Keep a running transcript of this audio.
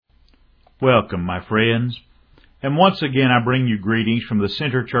Welcome, my friends, and once again I bring you greetings from the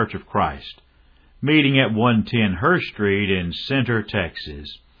Center Church of Christ, meeting at 110 Hurst Street in Center,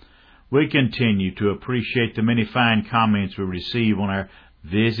 Texas. We continue to appreciate the many fine comments we receive on our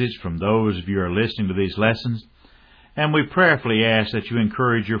visits from those of you who are listening to these lessons, and we prayerfully ask that you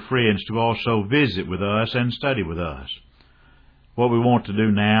encourage your friends to also visit with us and study with us. What we want to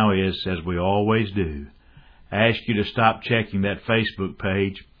do now is, as we always do, ask you to stop checking that Facebook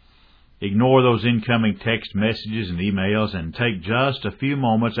page, ignore those incoming text messages and emails, and take just a few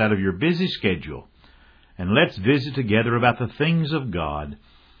moments out of your busy schedule, and let's visit together about the things of God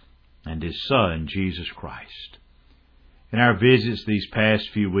and His Son, Jesus Christ. In our visits these past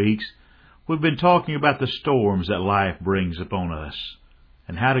few weeks, we've been talking about the storms that life brings upon us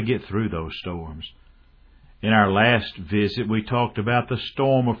and how to get through those storms. In our last visit, we talked about the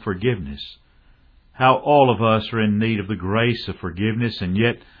storm of forgiveness, how all of us are in need of the grace of forgiveness and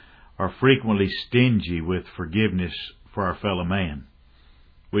yet are frequently stingy with forgiveness for our fellow man.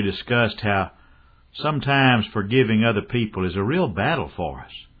 We discussed how sometimes forgiving other people is a real battle for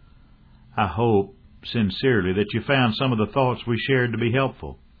us. I hope sincerely that you found some of the thoughts we shared to be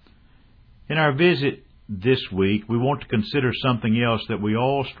helpful. In our visit this week, we want to consider something else that we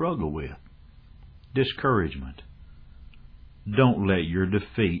all struggle with: discouragement. Don't let your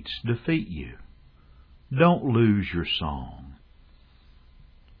defeats defeat you. Don't lose your song.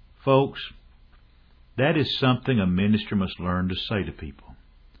 Folks, that is something a minister must learn to say to people.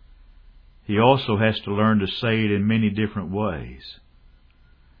 He also has to learn to say it in many different ways.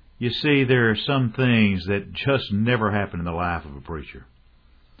 You see, there are some things that just never happen in the life of a preacher.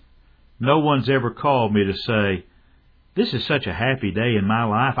 No one's ever called me to say, "This is such a happy day in my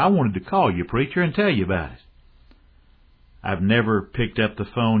life, I wanted to call you, preacher, and tell you about it." I've never picked up the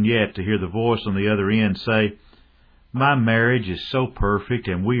phone yet to hear the voice on the other end say, "My marriage is so perfect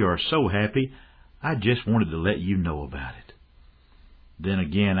and we are so happy, I just wanted to let you know about it." Then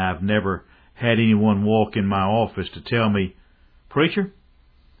again, I've never had anyone walk in my office to tell me, "Preacher,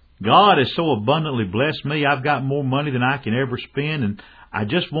 God has so abundantly blessed me, I've got more money than I can ever spend, and I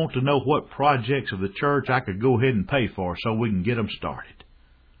just want to know what projects of the church I could go ahead and pay for so we can get them started."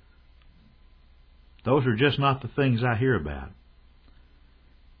 Those are just not the things I hear about.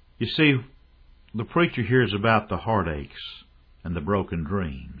 You see, the preacher hears about the heartaches and the broken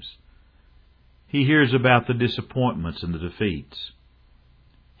dreams. He hears about the disappointments and the defeats.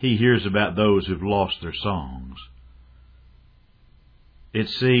 He hears about those who've lost their songs. It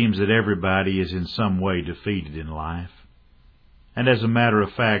seems that everybody is in some way defeated in life, and as a matter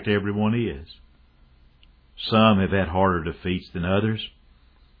of fact, everyone is. Some have had harder defeats than others,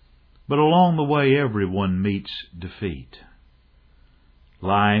 but along the way everyone meets defeat.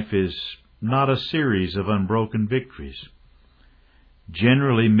 Life is not a series of unbroken victories.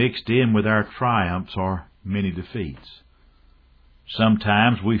 Generally mixed in with our triumphs are many defeats.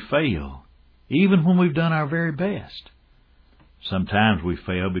 Sometimes we fail, even when we've done our very best. Sometimes we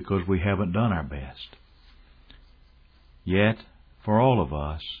fail because we haven't done our best. Yet, for all of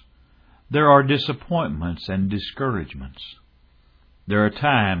us, there are disappointments and discouragements. There are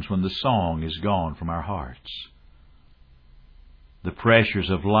times when the song is gone from our hearts. The pressures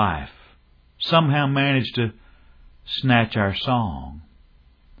of life somehow manage to snatch our song.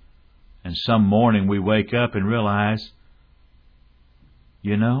 And some morning we wake up and realize,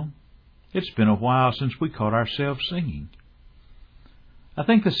 it's been a while since we caught ourselves singing. I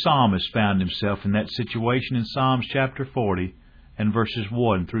think the psalmist found himself in that situation in Psalms chapter 40 and verses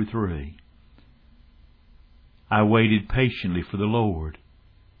 1 through 3. "I waited patiently for the Lord,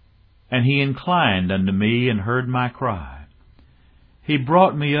 and He inclined unto me and heard my cry. He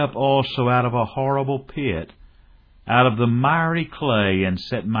brought me up also out of a horrible pit, out of the miry clay, and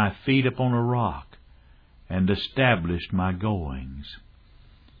set my feet upon a rock, and established my goings.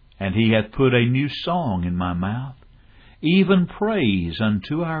 And He hath put a new song in my mouth, even praise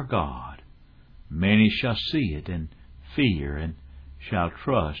unto our God. Many shall see it, and fear, and shall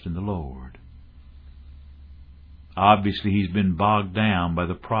trust in the Lord." Obviously, he's been bogged down by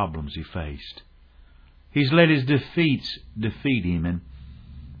the problems he faced. He's let his defeats defeat him, and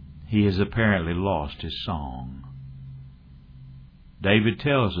he has apparently lost his song. David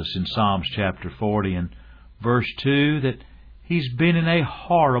tells us in Psalms chapter 40 and verse 2 that he's been in a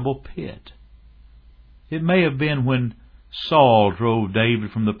horrible pit. It may have been when Saul drove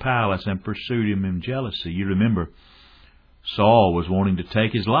David from the palace and pursued him in jealousy. You remember, Saul was wanting to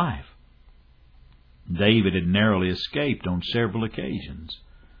take his life. David had narrowly escaped on several occasions.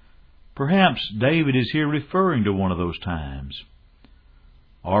 Perhaps David is here referring to one of those times.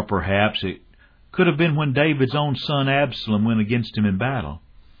 Or perhaps it could have been when David's own son Absalom went against him in battle.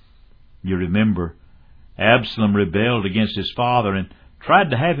 You remember, Absalom rebelled against his father and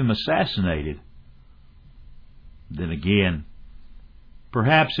tried to have him assassinated. Then again,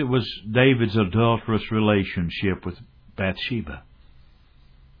 perhaps it was David's adulterous relationship with Bathsheba.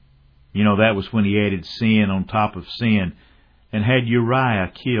 You know, that was when he added sin on top of sin and had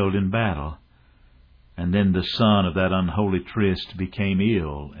Uriah killed in battle. And then the son of that unholy tryst became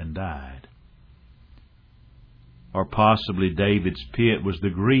ill and died. Or possibly David's pit was the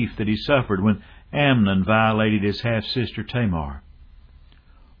grief that he suffered when Amnon violated his half-sister Tamar.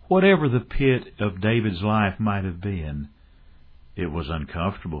 Whatever the pit of David's life might have been, it was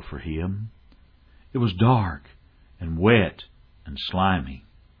uncomfortable for him. It was dark and wet and slimy.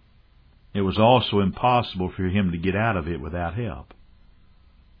 It was also impossible for him to get out of it without help.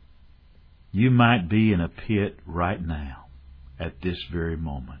 You might be in a pit right now, at this very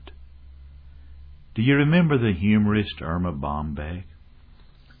moment. Do you remember the humorist Irma Bombeck?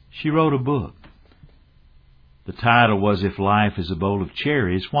 She wrote a book. The title was, If Life is a Bowl of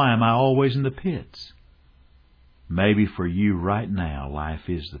Cherries, Why Am I Always in the Pits? Maybe for you right now, life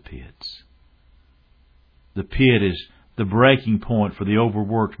is the pits. The pit is the breaking point for the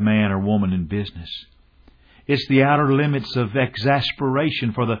overworked man or woman in business. It's the outer limits of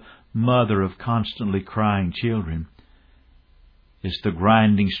exasperation for the mother of constantly crying children. It's the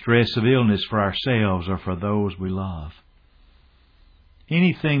grinding stress of illness for ourselves or for those we love.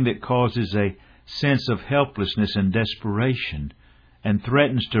 Anything that causes a sense of helplessness and desperation and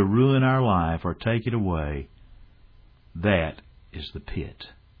threatens to ruin our life or take it away, that is the pit.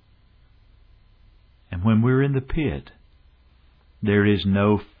 And when we're in the pit, there is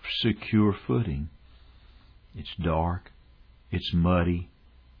no secure footing. It's dark, it's muddy,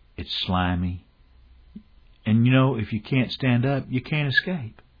 it's slimy. And you know, if you can't stand up, you can't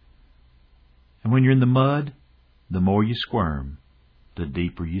escape. And when you're in the mud, the more you squirm, the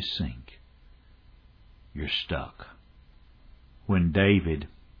deeper you sink. You're stuck. When David,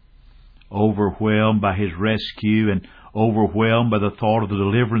 overwhelmed by his rescue and overwhelmed by the thought of the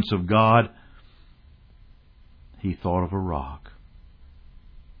deliverance of God, he thought of a rock.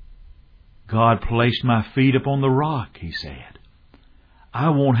 God placed my feet upon the rock, he said. I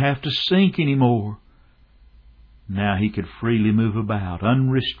won't have to sink anymore. Now he could freely move about,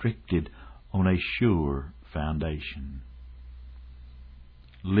 unrestricted, on a sure foundation.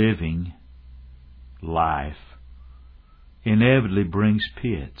 Living life inevitably brings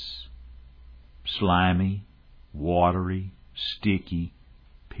pits. Slimy, watery, sticky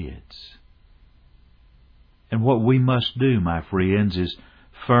pits. And what we must do, my friends, is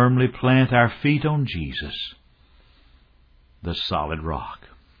firmly plant our feet on Jesus, the solid rock.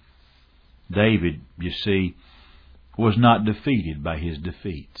 David, you see, was not defeated by his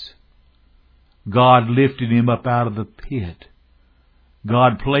defeats. God lifted him up out of the pit.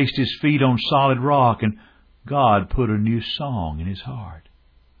 God placed his feet on solid rock, and God put a new song in his heart.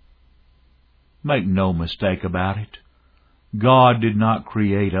 Make no mistake about it. God did not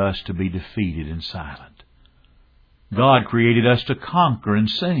create us to be defeated and silent. God created us to conquer and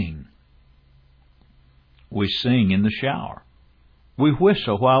sing. We sing in the shower. We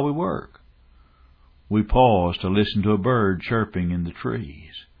whistle while we work. We pause to listen to a bird chirping in the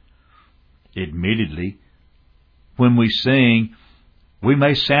trees. Admittedly, when we sing, we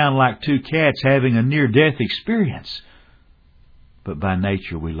may sound like two cats having a near-death experience, but by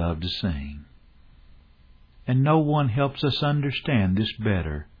nature we love to sing. And no one helps us understand this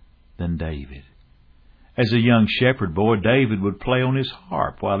better than David. As a young shepherd boy, David would play on his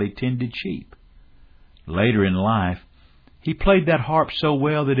harp while he tended sheep. Later in life, he played that harp so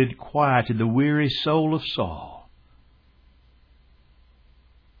well that it quieted the weary soul of Saul.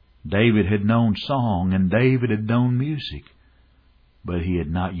 David had known song and David had known music, but he had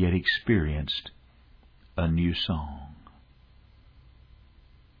not yet experienced a new song.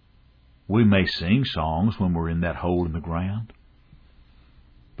 We may sing songs when we're in that hole in the ground,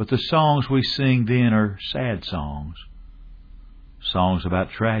 but the songs we sing then are sad songs. Songs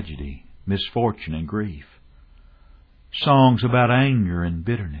about tragedy, misfortune, and grief. Songs about anger and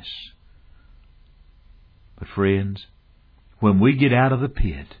bitterness. But friends, when we get out of the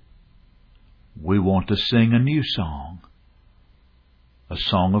pit, we want to sing a new song. A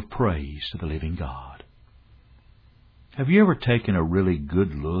song of praise to the living God. Have you ever taken a really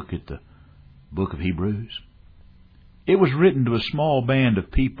good look at the book of Hebrews? It was written to a small band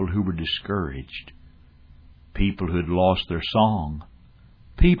of people who were discouraged, people who had lost their song,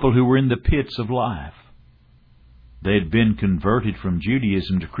 people who were in the pits of life. They had been converted from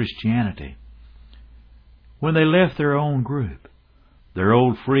Judaism to Christianity. When they left their own group, their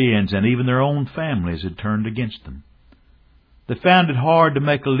old friends and even their own families had turned against them. They found it hard to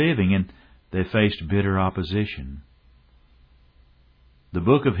make a living, and they faced bitter opposition. The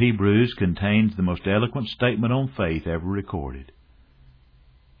book of Hebrews contains the most eloquent statement on faith ever recorded.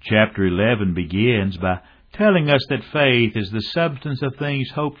 Chapter 11 begins by telling us that faith is the substance of things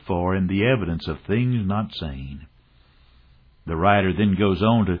hoped for and the evidence of things not seen. The writer then goes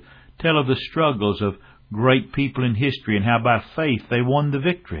on to tell of the struggles of great people in history and how by faith they won the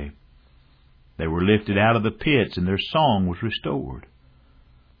victory. They were lifted out of the pits and their song was restored.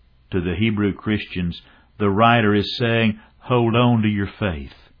 To the Hebrew Christians, the writer is saying, hold on to your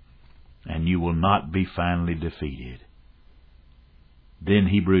faith, and you will not be finally defeated. Then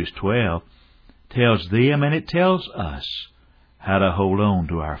Hebrews 12 tells them, and it tells us, how to hold on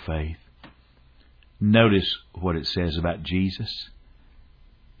to our faith. Notice what it says about Jesus.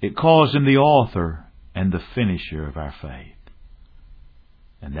 It calls him the author and the finisher of our faith.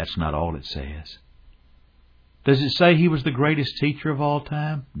 And that's not all it says. Does it say he was the greatest teacher of all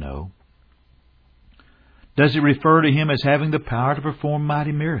time? No. Does it refer to him as having the power to perform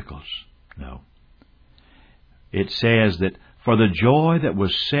mighty miracles? No. It says that for the joy that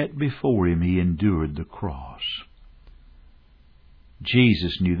was set before him, he endured the cross.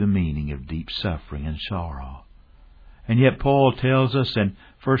 Jesus knew the meaning of deep suffering and sorrow. And yet Paul tells us in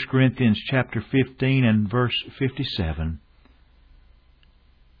 1 Corinthians chapter 15 and verse 57,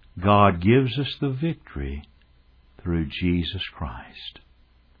 God gives us the victory through Jesus Christ.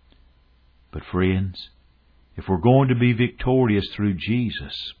 But friends, if we're going to be victorious through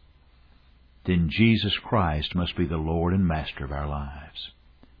Jesus, then Jesus Christ must be the Lord and Master of our lives.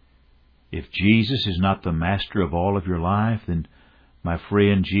 If Jesus is not the Master of all of your life, then, my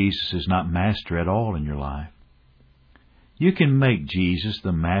friend, Jesus is not Master at all in your life. You can make Jesus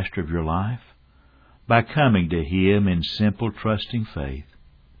the Master of your life by coming to Him in simple, trusting faith,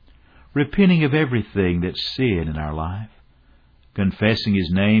 repenting of everything that's sin in our life, confessing His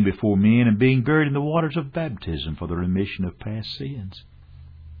name before men, and being buried in the waters of baptism for the remission of past sins.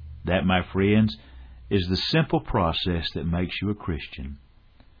 That, my friends, is the simple process that makes you a Christian.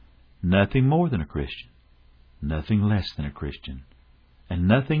 Nothing more than a Christian, nothing less than a Christian, and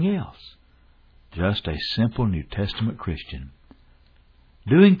nothing else. Just a simple New Testament Christian,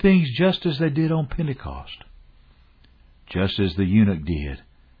 doing things just as they did on Pentecost, just as the eunuch did,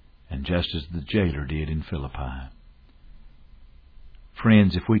 and just as the jailer did in Philippi.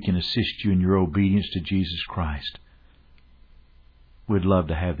 Friends, if we can assist you in your obedience to Jesus Christ, we'd love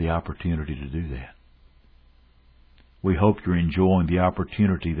to have the opportunity to do that. We hope you're enjoying the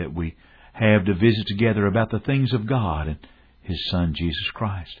opportunity that we have to visit together about the things of God and His Son, Jesus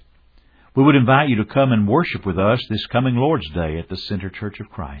Christ. We would invite you to come and worship with us this coming Lord's Day at the Center Church of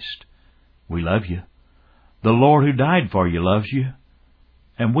Christ. We love you. The Lord who died for you loves you,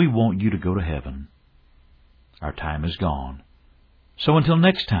 and we want you to go to heaven. Our time is gone. So until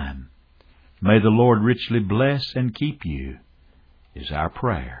next time, may the Lord richly bless and keep you, is our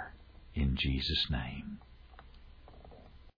prayer in Jesus' name.